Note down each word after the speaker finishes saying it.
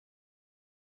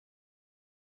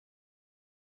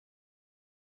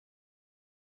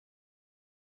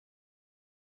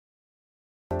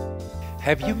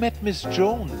Have you met Miss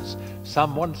Jones?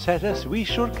 Someone said as we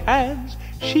shook hands,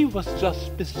 she was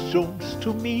just Miss Jones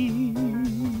to me.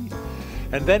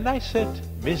 And then I said,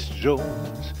 Miss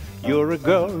Jones, you're a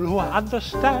girl who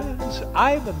understands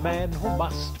I'm a man who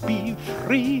must be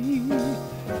free.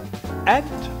 And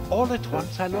all at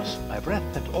once I lost my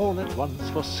breath, and all at once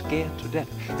was scared to death,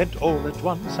 and all at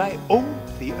once I owned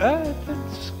the earth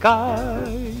and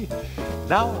sky.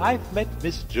 Now I've met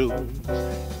Miss Jones,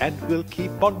 and we'll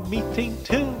keep on meeting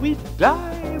till we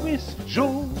die, Miss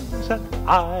Jones and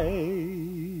I.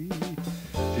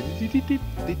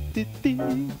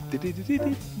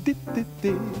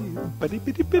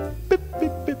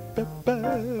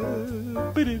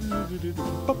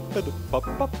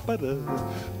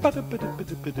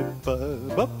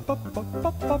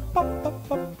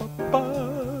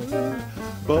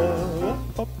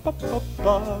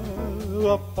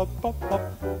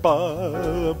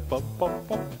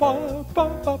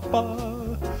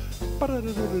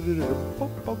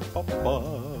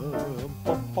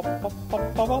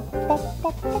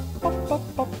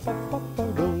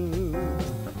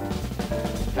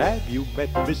 Have you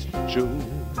met Miss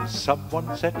Jones?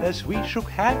 Someone said as we shook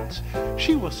hands,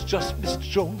 she was just Miss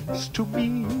Jones to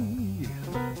me.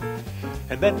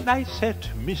 And then I said,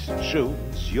 Miss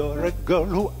Jones, you're a girl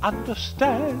who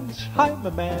understands I'm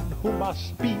a man who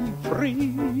must be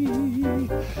free.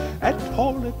 And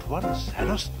all at once I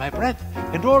lost my breath,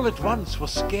 and all at once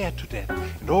was scared to death,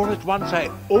 and all at once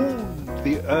I owned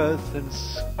the earth and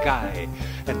sky.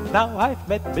 And now I've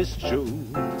met Miss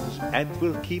Jones, and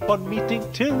we'll keep on meeting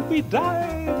till we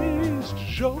die, Miss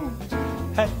Jones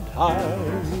and I.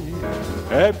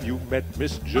 Have you met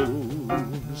Miss Jones?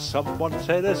 Someone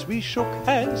said as we shook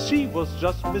hands, she was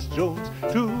just Miss Jones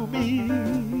to me.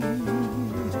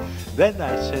 Then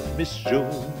I said, Miss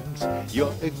Jones,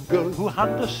 you're a girl who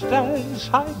understands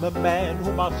I'm a man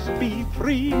who must be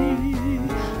free.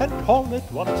 And all at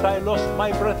once I lost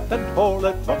my breath, and all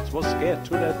at once was scared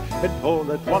to death, and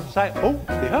all at once I owned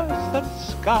the earth and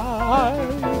sky.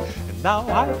 And now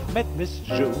I've met Miss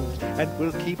Jones, and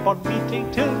we'll keep on meeting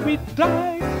till we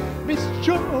die, Miss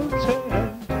Jones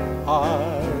and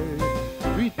I.